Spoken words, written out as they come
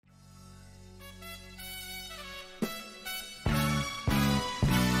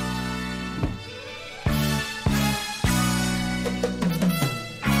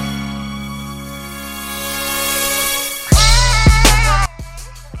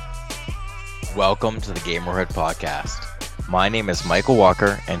Welcome to the Gamerhood Podcast. My name is Michael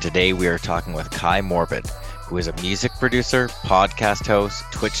Walker, and today we are talking with Kai Morbid, who is a music producer, podcast host,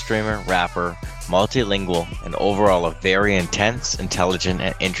 Twitch streamer, rapper, multilingual, and overall a very intense, intelligent,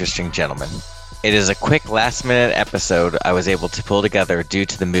 and interesting gentleman. It is a quick last-minute episode I was able to pull together due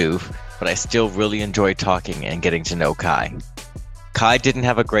to the move, but I still really enjoyed talking and getting to know Kai. Kai didn't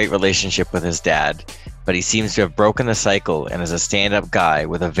have a great relationship with his dad, but he seems to have broken the cycle and is a stand-up guy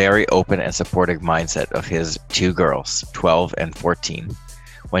with a very open and supportive mindset of his two girls, 12 and 14.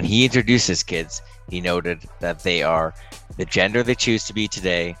 When he introduced his kids, he noted that they are the gender they choose to be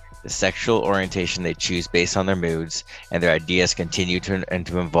today, the sexual orientation they choose based on their moods, and their ideas continue to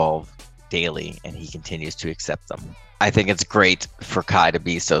evolve daily, and he continues to accept them. I think it's great for Kai to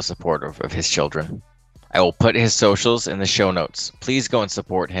be so supportive of his children. I will put his socials in the show notes. Please go and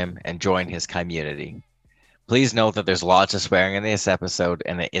support him and join his community. Please note that there's lots of swearing in this episode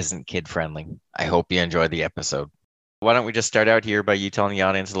and it isn't kid-friendly. I hope you enjoy the episode. Why don't we just start out here by you telling the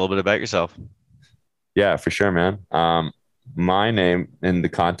audience a little bit about yourself? Yeah, for sure, man. My name in the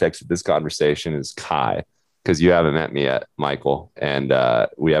context of this conversation is Kai, because you haven't met me yet, Michael, and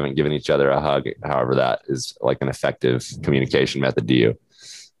we haven't given each other a hug. However, that is like an effective communication method to you.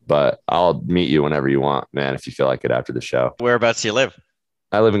 But I'll meet you whenever you want, man, if you feel like it after the show. Whereabouts do you live?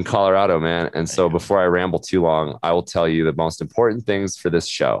 I live in Colorado, man. And so before I ramble too long, I will tell you the most important things for this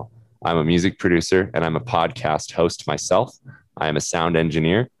show. I'm a music producer and I'm a podcast host myself. I am a sound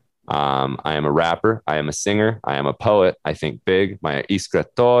engineer. I am a rapper. I am a singer. I am a poet. I think big. My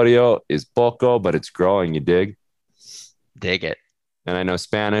escritorio is poco, but it's growing. You dig? Dig it. And I know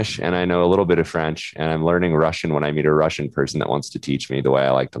Spanish and I know a little bit of French, and I'm learning Russian when I meet a Russian person that wants to teach me the way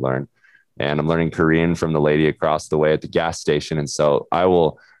I like to learn. And I'm learning Korean from the lady across the way at the gas station. And so I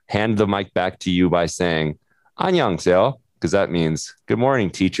will hand the mic back to you by saying, 안녕하세요, because that means good morning,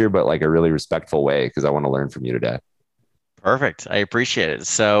 teacher, but like a really respectful way, because I want to learn from you today. Perfect. I appreciate it.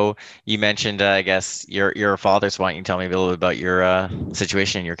 So you mentioned, I guess, you're a father. So why don't you tell me a little bit about your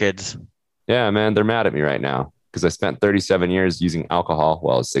situation and your kids? Yeah, man, they're mad at me right now because I spent 37 years using alcohol.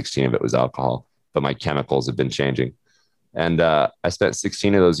 Well, 16 of it was alcohol, but my chemicals have been changing. And I spent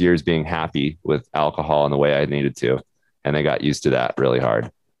 16 of those years being happy with alcohol in the way I needed to. And they got used to that really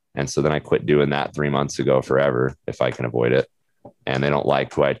hard. And so then I quit doing that 3 months ago forever, if I can avoid it. And they don't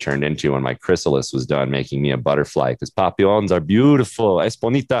like who I turned into when my chrysalis was done, making me a butterfly, because papillons are beautiful, es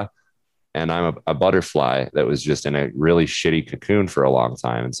bonita. And I'm a butterfly that was just in a really shitty cocoon for a long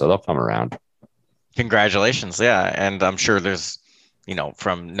time. And so they'll come around. Congratulations. Yeah. And I'm sure there's,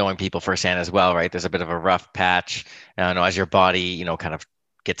 from knowing people firsthand as well, right? There's a bit of a rough patch, as your body, kind of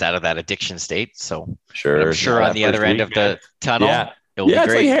gets out of that addiction state. So sure, I'm sure on the other end of the tunnel, it'll be great.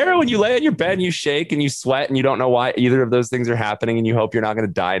 It's like heroin. You lay in your bed and you shake and you sweat and you don't know why either of those things are happening. And you hope you're not going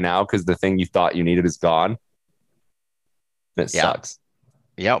to die now because the thing you thought you needed is gone. It sucks.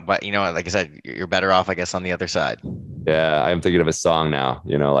 Yeah, but like I said, you're better off, I guess, on the other side. Yeah, I'm thinking of a song now,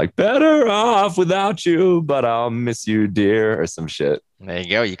 like better off without you, but I'll miss you, dear, or some shit. There you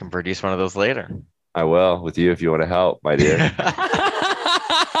go. You can produce one of those later. I will, with you if you want to help, my dear.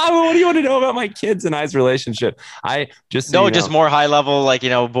 What do you want to know about my kids and I's relationship? Just more high level, like,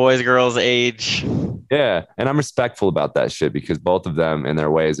 boys, girls, age. Yeah. And I'm respectful about that shit because both of them in their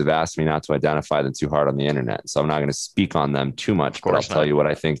ways have asked me not to identify them too hard on the internet. So I'm not going to speak on them too much, but I'll tell you what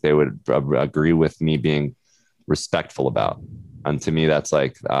I think they would agree with me being respectful about. And to me, that's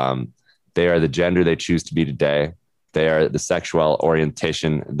like, they are the gender they choose to be today. They are the sexual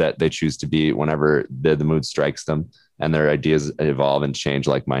orientation that they choose to be whenever the mood strikes them, and their ideas evolve and change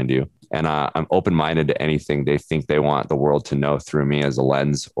like mine do. And I'm open-minded to anything they think they want the world to know through me as a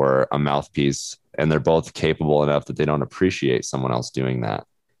lens or a mouthpiece. And they're both capable enough that they don't appreciate someone else doing that.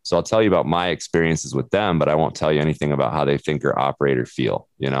 So I'll tell you about my experiences with them, but I won't tell you anything about how they think or operate or feel,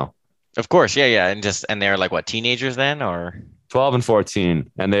 Of course. Yeah. And they're like, what, teenagers then, or? 12 and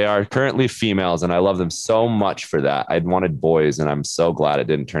 14. And they are currently females. And I love them so much for that. I'd wanted boys, and I'm so glad it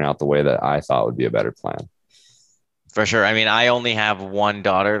didn't turn out the way that I thought would be a better plan. For sure. I mean, I only have one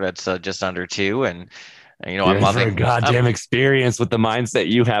daughter that's just under 2, and I'm loving a goddamn experience with the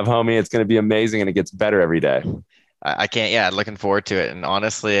mindset you have, homie. It's going to be amazing, and it gets better every day. I can't. Yeah, looking forward to it. And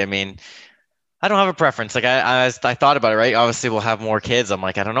honestly, I mean, I don't have a preference. Like I thought about it, right? Obviously, we'll have more kids. I'm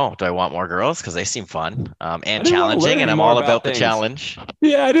like, I don't know. Do I want more girls? Because they seem fun and challenging, and I'm all about the challenge.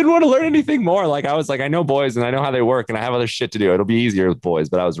 Yeah, I didn't want to learn anything more. Like I was like, I know boys and I know how they work, and I have other shit to do. It'll be easier with boys,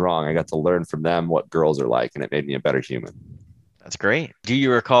 but I was wrong. I got to learn from them what girls are like, and it made me a better human. That's great. Do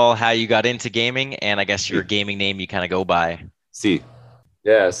you recall how you got into gaming, and I guess your gaming name you kind of go by?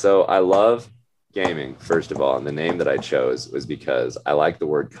 Yeah, so I love gaming, first of all, and the name that I chose was because I like the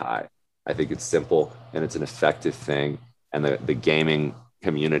word Kai. I think it's simple and it's an effective thing. And the gaming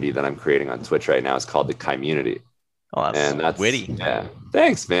community that I'm creating on Twitch right now is called the Community. Oh, that's witty. Yeah.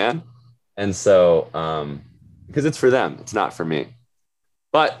 Thanks, man. And so, because it's for them, it's not for me.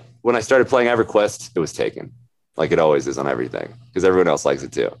 But when I started playing EverQuest, it was taken, like it always is on everything, because everyone else likes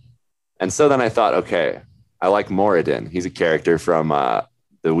it too. And so then I thought, okay, I like Morbid. He's a character from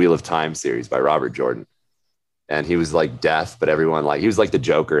the Wheel of Time series by Robert Jordan. And he was like death, but everyone he was like the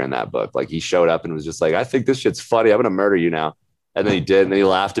Joker in that book. Like he showed up and was just like, I think this shit's funny. I'm going to murder you now. And then he did. And then he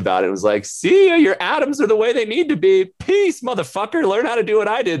laughed about it and was like, see ya, your atoms are the way they need to be. Peace, motherfucker. Learn how to do what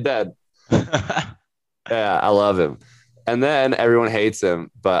I did then. Yeah, I love him. And then everyone hates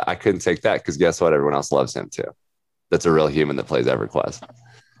him, but I couldn't take that because guess what? Everyone else loves him too. That's a real human that plays EverQuest.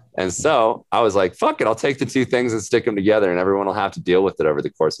 And so I was like, fuck it. I'll take the two things and stick them together and everyone will have to deal with it over the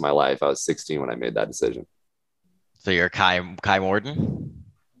course of my life. I was 16 when I made that decision. So you're Kai Morden?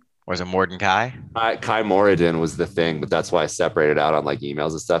 Or is it Morden Kai? Kai Moradin was the thing, but that's why I separated out on like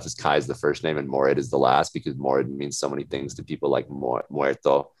emails and stuff. Is Kai is the first name and Morid is the last because Moradin means so many things to people like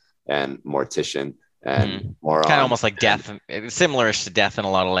muerto and mortician and moron. Kind of almost like death. It's similar to death in a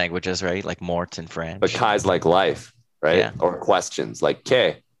lot of languages, right? Like mort in French. But Kai's like life, right? Yeah. Or questions like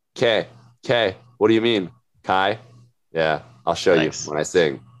K. What do you mean, Kai? Yeah, I'll show you when I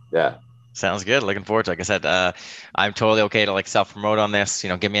sing. Yeah. Sounds good. Looking forward to it. Like I said, I'm totally okay to like self-promote on this.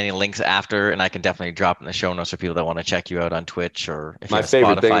 Give me any links after, and I can definitely drop in the show notes for people that want to check you out on Twitch or if you have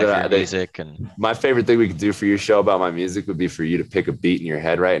Spotify for your music. And my favorite thing we could do for your show about my music would be for you to pick a beat in your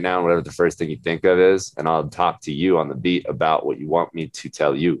head right now, whatever the first thing you think of is, and I'll talk to you on the beat about what you want me to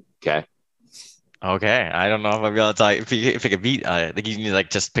tell you. Okay. Okay. I don't know if I'll be able to tell you if you pick a beat. I think you need to like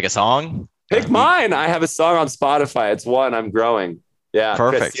just pick a song. Pick mine. I have a song on Spotify. It's one. I'm growing. Yeah,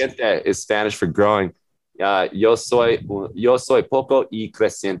 perfect. Creciente is Spanish for growing. Yo soy poco y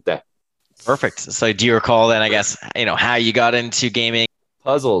creciente. Perfect. So do you recall then, I guess, how you got into gaming?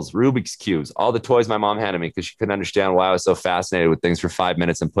 Puzzles, Rubik's Cubes, all the toys my mom handed me because she couldn't understand why I was so fascinated with things for 5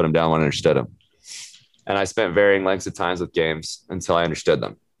 minutes and put them down when I understood them. And I spent varying lengths of times with games until I understood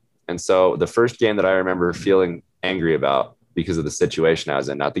them. And so the first game that I remember feeling angry about because of the situation I was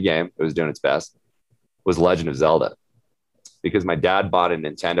in, not the game, it was doing its best, was Legend of Zelda. Because my dad bought a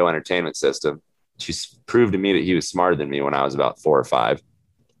Nintendo Entertainment System. She proved to me that he was smarter than me when I was about 4 or 5.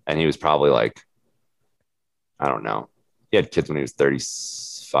 And he was probably like, I don't know. He had kids when he was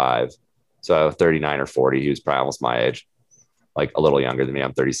 35. So 39 or 40. He was probably almost my age, like a little younger than me.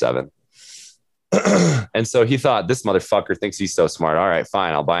 I'm 37. And so he thought, this motherfucker thinks he's so smart. All right,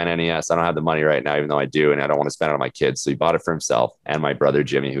 fine. I'll buy an NES. I don't have the money right now, even though I do. And I don't want to spend it on my kids. So he bought it for himself and my brother,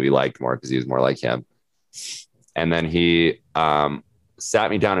 Jimmy, who he liked more because he was more like him. And then he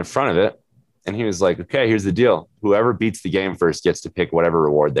sat me down in front of it and he was like, okay, here's the deal. Whoever beats the game first gets to pick whatever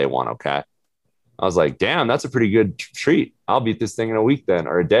reward they want. Okay. I was like, damn, that's a pretty good treat. I'll beat this thing in a week then,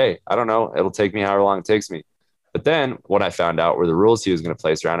 or a day. I don't know. It'll take me however long it takes me. But then what I found out were the rules he was going to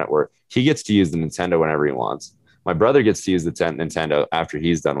place around it were he gets to use the Nintendo whenever he wants. My brother gets to use the Nintendo after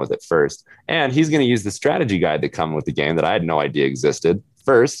he's done with it first. And he's going to use the strategy guide that come with the game that I had no idea existed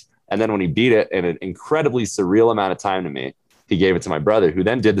first. And then when he beat it in an incredibly surreal amount of time to me, he gave it to my brother, who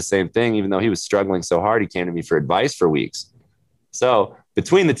then did the same thing. Even though he was struggling so hard, he came to me for advice for weeks. So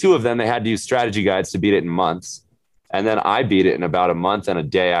between the two of them, they had to use strategy guides to beat it in months. And then I beat it in about a month and a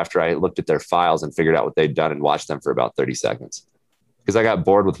day after I looked at their files and figured out what they'd done and watched them for about 30 seconds. Because I got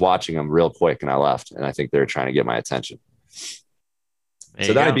bored with watching them real quick and I left. And I think they were trying to get my attention.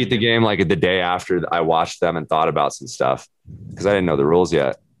 So then I beat the game like the day after I watched them and thought about some stuff because I didn't know the rules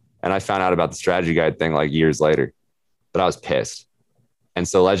yet. And I found out about the strategy guide thing like years later, but I was pissed. And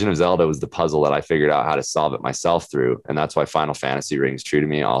so Legend of Zelda was the puzzle that I figured out how to solve it myself through. And that's why Final Fantasy rings true to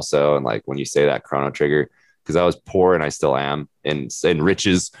me also. And like when you say that Chrono Trigger, because I was poor and I still am in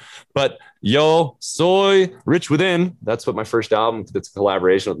riches, but yo soy rich within. That's what my first album that's a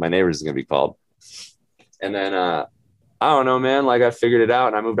collaboration with my neighbors is going to be called. And then I don't know, man, like I figured it out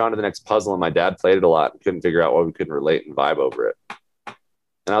and I moved on to the next puzzle and my dad played it a lot and couldn't figure out why we couldn't relate and vibe over it.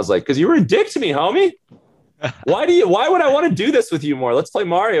 And I was like, because you were a dick to me, homie. Why would I want to do this with you more? Let's play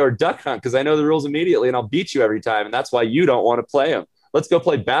Mario or Duck Hunt because I know the rules immediately and I'll beat you every time. And that's why you don't want to play them. Let's go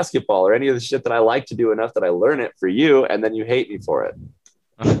play basketball or any of the shit that I like to do enough that I learn it for you. And then you hate me for it.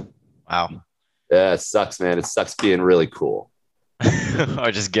 Wow. Yeah, it sucks, man. It sucks being really cool.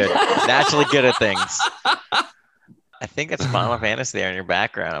 Or just good. Naturally good at things. I think that's Final Fantasy there in your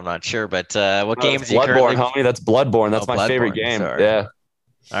background. I'm not sure, but what games are you currently... Bloodborne, homie. That's Bloodborne. That's my favorite game. Sorry. Yeah.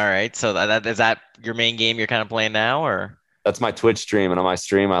 All right. So is that your main game you're kind of playing now, or? That's my Twitch stream. And on my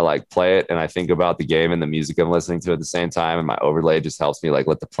stream, I like play it and I think about the game and the music I'm listening to at the same time. And my overlay just helps me like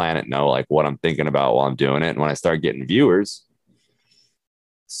let the planet know like what I'm thinking about while I'm doing it. And when I start getting viewers,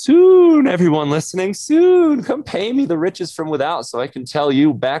 soon, everyone listening, soon come pay me the riches from without so I can tell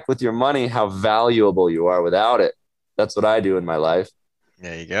you back with your money how valuable you are without it. That's what I do in my life.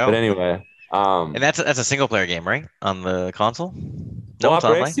 There you go. But anyway. And that's a single player game, right? On the console? No, it's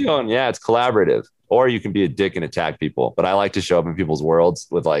online. Yeah, it's collaborative. Or you can be a dick and attack people. But I like to show up in people's worlds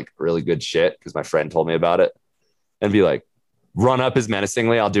with like really good shit because my friend told me about it and be like, run up as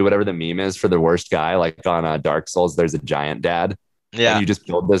menacingly. I'll do whatever the meme is for the worst guy. Like on Dark Souls, there's a giant dad. Yeah. And you just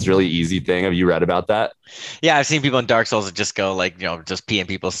build this really easy thing. Have you read about that? Yeah, I've seen people in Dark Souls that just go like, just peeing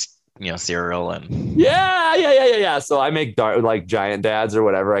people's, cereal and. Yeah. So I make like giant dads or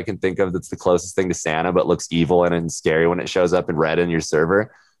whatever I can think of that's the closest thing to Santa, but looks evil and scary when it shows up in red in your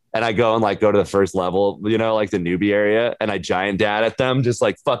server. And I go and like go to the first level, like the newbie area, and I giant dad at them, just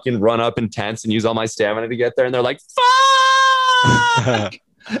like fucking run up intense and use all my stamina to get there. And they're like, fuck!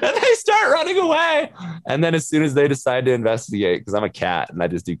 And they start running away. And then as soon as they decide to investigate, because I'm a cat and I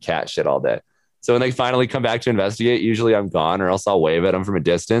just do cat shit all day. So when they finally come back to investigate, usually I'm gone or else I'll wave at them from a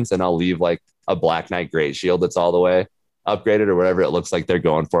distance and I'll leave like a Black Knight Great Shield that's all the way upgraded or whatever it looks like they're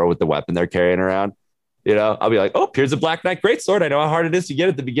going for with the weapon they're carrying around. I'll be like, oh, here's a Black Knight Greatsword. I know how hard it is to get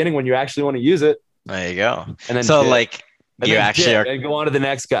at the beginning when you actually want to use it. There you go. And then so like you actually are and go on to the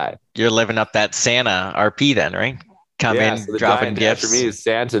next guy. You're living up that Santa RP then, right? Come in, so dropping gifts. For me is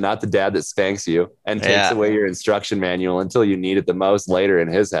Santa, not the dad that spanks you and takes away your instruction manual until you need it the most later in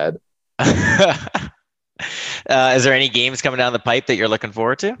his head. Is there any games coming down the pipe that you're looking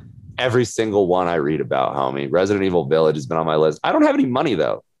forward to? Every single one I read about, homie. Resident Evil Village has been on my list. I don't have any money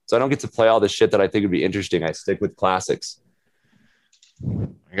though. So I don't get to play all the shit that I think would be interesting. I stick with classics. There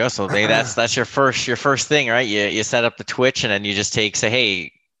you go. So that's your first thing, right? You set up the Twitch and then you just say,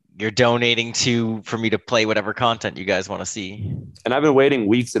 hey, you're donating for me to play whatever content you guys want to see. And I've been waiting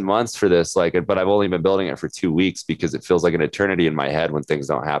weeks and months for this, but I've only been building it for 2 weeks because it feels like an eternity in my head when things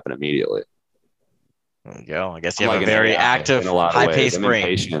don't happen immediately. There you go. I guess you have a very active, high-paced brain.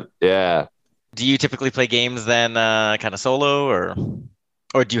 Impatient. Yeah. Do you typically play games then kind of solo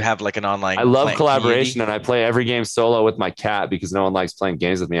or do you have like an online? I love collaboration community? And I play every game solo with my cat because no one likes playing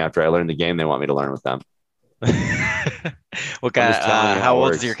games with me after I learn the game they want me to learn with them. What kind? How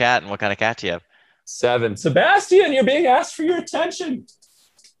old is your cat and what kind of cat do you have? 7. Sebastian, you're being asked for your attention.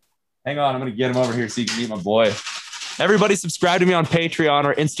 Hang on, I'm going to get him over here so you can meet my boy. Everybody subscribe to me on Patreon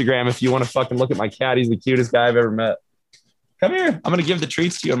or Instagram if you want to fucking look at my cat. He's the cutest guy I've ever met. Come here. I'm going to give the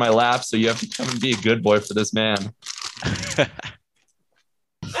treats to you in my lap, so you have to come and be a good boy for this man.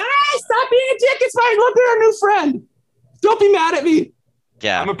 Stop being a dick. It's fine. Look at our new friend. Don't be mad at me.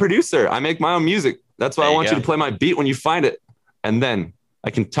 Yeah. I'm a producer. I make my own music. That's why I want you to play my beat when you find it. And then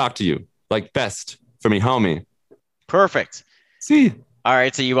I can talk to you like best for me, homie. Perfect. See? All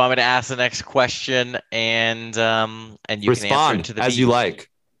right. So you want me to ask the next question and you respond can answer it to the as beat. You like.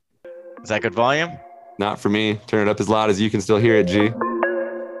 Is that good volume? Not for me. Turn it up as loud as you can still hear it, G. Is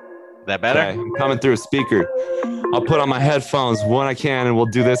that better? Okay. I'm coming through a speaker. I'll put on my headphones when I can, and we'll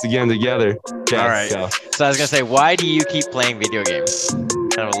do this again together. Okay, all right. So I was going to say, why do you keep playing video games?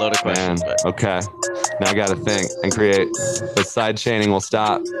 Kind of a loaded question. But... Okay. Now I got to think and create. The side chaining will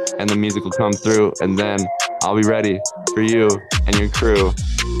stop, and the music will come through, and then I'll be ready for you and your crew.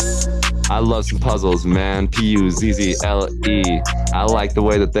 I love some puzzles, man. Puzzle. I like the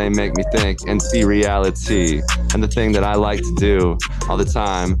way that they make me think and see reality. And the thing that I like to do all the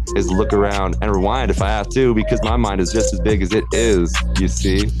time is look around and rewind if I have to, because my mind is just as big as it is, you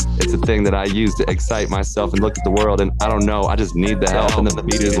see. It's a thing that I use to excite myself and look at the world, and I don't know, I just need the help, and the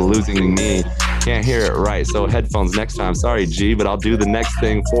beat is losing me. Can't hear it right, so headphones next time. Sorry, G, but I'll do the next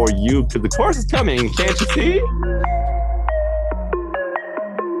thing for you, because the chorus is coming, can't you see?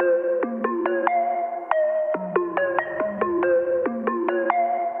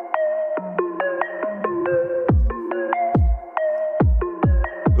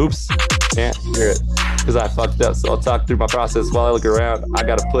 Oops, can't hear it because I fucked up. So I'll talk through my process while I look around. I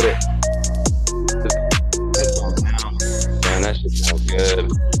gotta put it. Man, that shit sounds good. Man,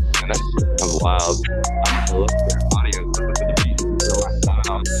 that shit sounds wild. I'm gonna look at the audience, look at the beat, and feel like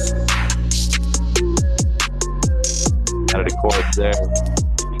added a chorus there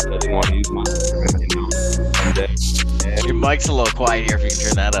because I didn't want to use my instrument, someday. And your mic's a little quiet here if you can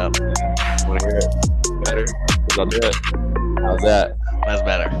turn that up. I want to hear it better because I'll do it. How's that? That's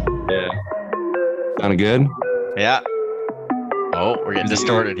better. Yeah. Sounded good? Yeah. Oh, we're getting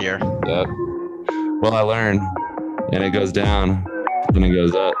distorted here. Yep. Well, I learned. And it goes down. Then it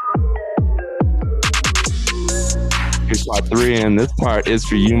goes up. Here's part 3, and this part is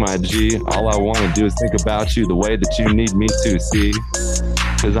for you, my G. All I want to do is think about you the way that you need me to, see?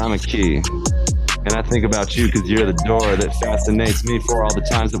 Because I'm a key. And I think about you because you're the door that fascinates me for all the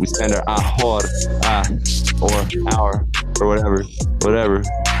times that we spend our or hour or whatever.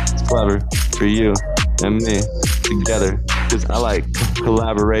 It's clever for you and me together. Because I like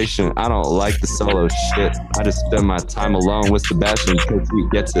collaboration. I don't like the solo shit. I just spend my time alone with Sebastian because he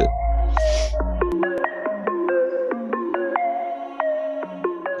gets it.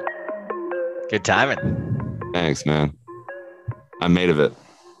 Good timing. Thanks, man. I'm made of it.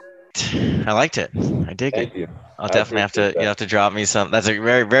 I liked it. I dig Thank it. you. I'll definitely you have to drop me some. That's a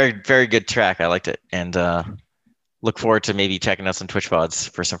very, very, very good track. I liked it. And look forward to maybe checking out some Twitch VODs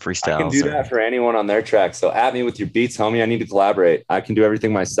for some freestyles. I can do that for anyone on their track. So at me with your beats, homie. I need to collaborate. I can do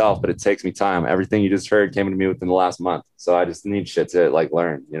everything myself, but it takes me time. Everything you just heard came to me within the last month. So I just need shit to like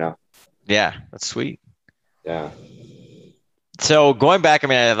learn, you know? Yeah, that's sweet. Yeah. So going back, I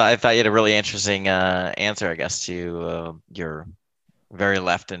mean, I thought you had a really interesting answer, I guess, to your very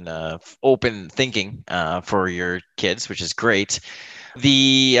left and open thinking for your kids, which is great.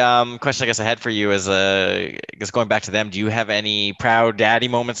 The question I guess I had for you is, I guess going back to them, do you have any proud daddy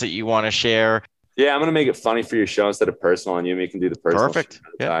moments that you want to share? Yeah, I'm going to make it funny for your show instead of personal, and you can do the personal. Perfect.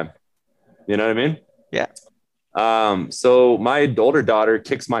 Yeah. Time. You know what I mean? Yeah. So my older daughter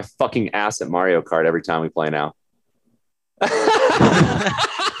kicks my fucking ass at Mario Kart every time we play now.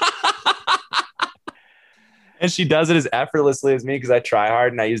 And she does it as effortlessly as me because I try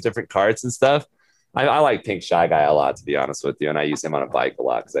hard and I use different carts and stuff. I like Pink Shy Guy a lot, to be honest with you. And I use him on a bike a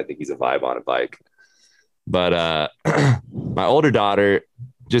lot because I think he's a vibe on a bike. But my older daughter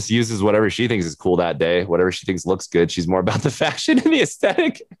just uses whatever she thinks is cool that day, whatever she thinks looks good. She's more about the fashion and the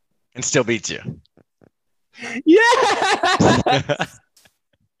aesthetic. And still beats you. Yeah.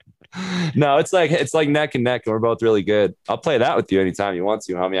 No, it's like neck and neck, and we're both really good. I'll play that with you anytime you want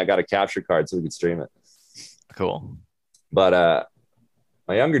to, homie. I got a capture card so we can stream it. Cool. But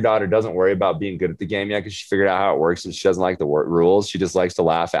my younger daughter doesn't worry about being good at the game yet because she figured out how it works and she doesn't like the rules. She just likes to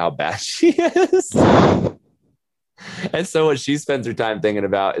laugh at how bad she is. And so what she spends her time thinking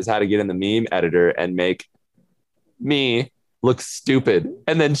about is how to get in the meme editor and make me look stupid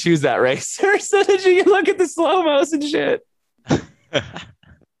and then choose that racer so that she can look at the slow-mos and shit.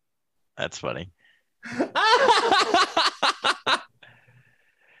 That's funny.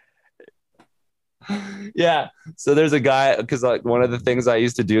 Yeah. So there's a guy, because like one of the things I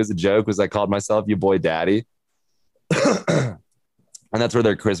used to do as a joke was I called myself your boy daddy. And that's where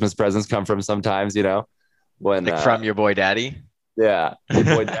their Christmas presents come from sometimes, you know, when like from your boy daddy. Yeah.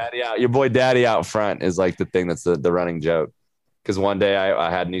 Your boy daddy out front is like the thing that's the running joke. Because one day I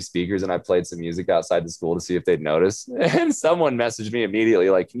had new speakers and I played some music outside the school to see if they'd notice. And someone messaged me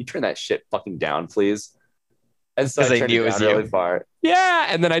immediately like, can you turn that shit fucking down, please? And so I turned it down really far. Yeah.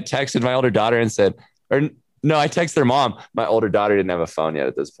 And then I texted my older daughter and said, or no, I texted their mom. My older daughter didn't have a phone yet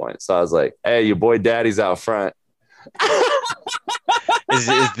at this point. So I was like, hey, your boy daddy's out front. Is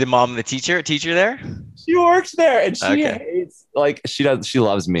the mom the teacher there? She works there and she hates, like she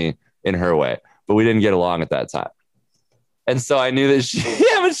loves me in her way, but we didn't get along at that time. And so I knew that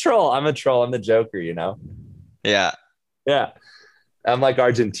I'm a troll. I'm the joker, you know? Yeah. Yeah. I'm like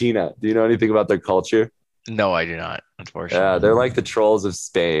Argentina. Do you know anything about their culture? No, I do not, unfortunately. Yeah, they're like the trolls of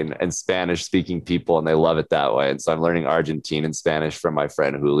Spain and Spanish speaking people, and they love it that way. And so I'm learning Argentine Spanish from my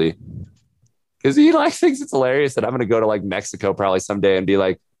friend Juli. Because he like thinks it's hilarious that I'm gonna go to like Mexico probably someday and be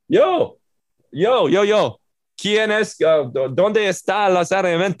like, yo, ¿Quién es? ¿Dónde está las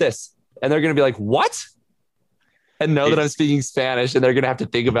herramientas? And they're gonna be like, what? And know that I'm speaking Spanish, and they're gonna have to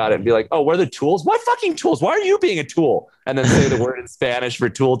think about it and be like, oh, what are the tools? What fucking tools? Why are you being a tool? And then say the word in Spanish for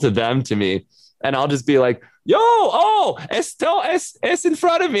tool to them to me. And I'll just be like, esto es in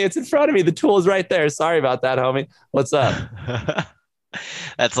front of me. It's in front of me. The tool is right there. Sorry about that, homie. What's up?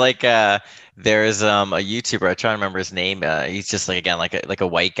 That's like there's a YouTuber, I try to remember his name. He's just like, again, like a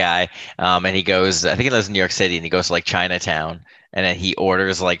white guy. And he goes, I think he lives in New York City, and he goes to like Chinatown, and then he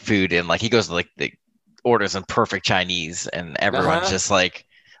orders like food, and like he goes to like the orders in perfect Chinese, and everyone's just like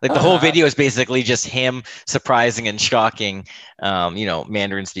the whole video is basically just him surprising and shocking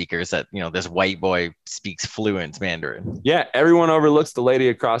Mandarin speakers that this white boy speaks fluent Mandarin. Yeah, everyone overlooks the lady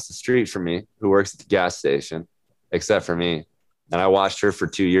across the street from me who works at the gas station, except for me. And I watched her for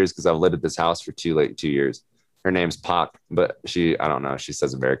 2 years because I've lived at this house for 2 years. Her name's Pak, but I don't know, she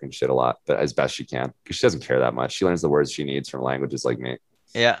says American shit a lot, but as best she can, because she doesn't care that much. She learns the words she needs from languages like me.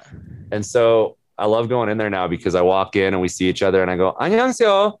 Yeah. And so I love going in there now because I walk in and we see each other and I go,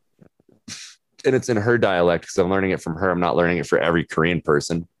 안녕하세요. And it's in her dialect because I'm learning it from her. I'm not learning it for every Korean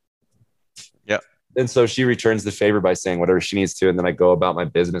person. Yep. And so she returns the favor by saying whatever she needs to. And then I go about my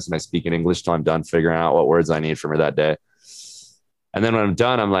business and I speak in English till I'm done figuring out what words I need from her that day. And then when I'm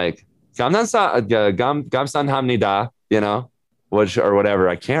done, I'm like, gamsan hamnida, which or whatever.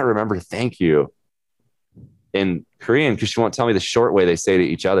 I can't remember thank you in Korean because she won't tell me the short way they say to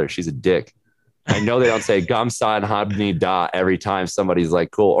each other. She's a dick. I know they don't say gamsan hamnida every time somebody's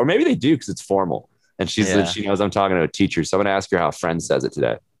like cool. Or maybe they do because it's formal. And she knows I'm talking to a teacher. So I'm going to ask her how a friend says it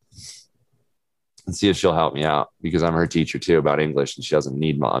today. And see if she'll help me out because I'm her teacher too about English and she doesn't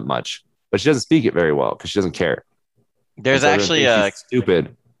need much, but she doesn't speak it very well because she doesn't care. There's actually a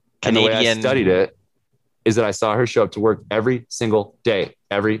stupid Canadian. And the way I studied it is that I saw her show up to work every single day,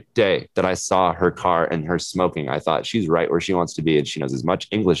 every day that I saw her car and her smoking. I thought she's right where she wants to be and she knows as much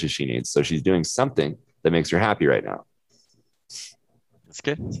English as she needs. So she's doing something that makes her happy right now. That's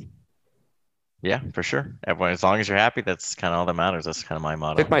good. Yeah, for sure. Everyone, as long as you're happy, that's kind of all that matters. That's kind of my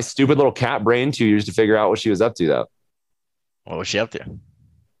motto. It took my stupid little cat brain 2 years to figure out what she was up to, though. What was she up to?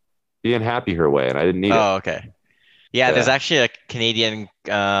 Being happy her way, and I didn't need it. Oh, okay. Yeah, there's actually a Canadian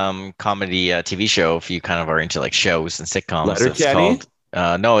comedy TV show if you kind of are into like shows and sitcoms. Letterkenny?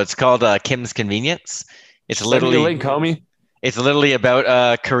 No, it's called Kim's Convenience. It's literally Send me a link, homie. It's literally about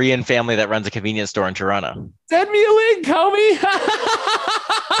a Korean family that runs a convenience store in Toronto. Send me a link, homie.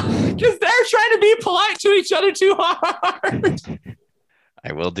 Because they're trying to be polite to each other too hard.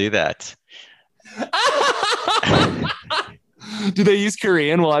 I will do that. Do they use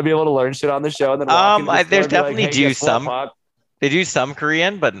Korean? Will I be able to learn shit on the show? And then they definitely do some. They do some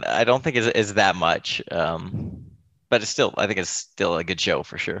Korean, but I don't think it's that much. But I think it's still a good show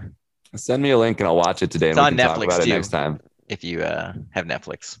for sure. Send me a link and I'll watch it today. It's and we on can Netflix talk about too, it next time. If you have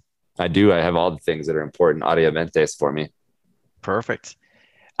Netflix. I do. I have all the things that are important. Audiamentes for me. Perfect.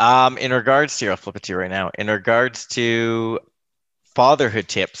 In regards to, I'll flip it to you right now. In regards to fatherhood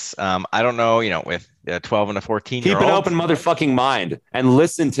tips, I don't know, with a 12 and a 14-year-old. Keep an open motherfucking mind and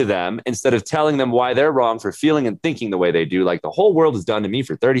listen to them instead of telling them why they're wrong for feeling and thinking the way they do, like the whole world has done to me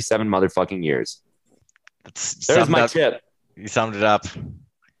for 37 motherfucking years. There's my tip. You summed it up.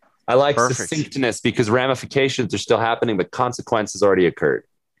 I like succinctness because ramifications are still happening, but consequences already occurred.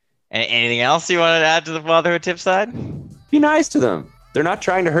 Anything else you want to add to the fatherhood tip side? Be nice to them. They're not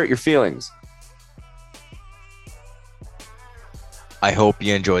trying to hurt your feelings. I hope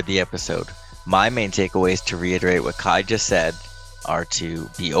you enjoyed the episode. My main takeaways, to reiterate what Kai just said, are to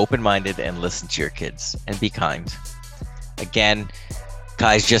be open-minded and listen to your kids and be kind. Again,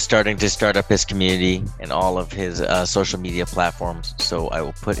 Kai's just starting to start up his community and all of his social media platforms, so I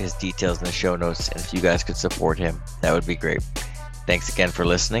will put his details in the show notes, and if you guys could support him, that would be great. Thanks again for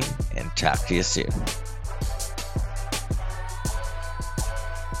listening, and talk to you soon.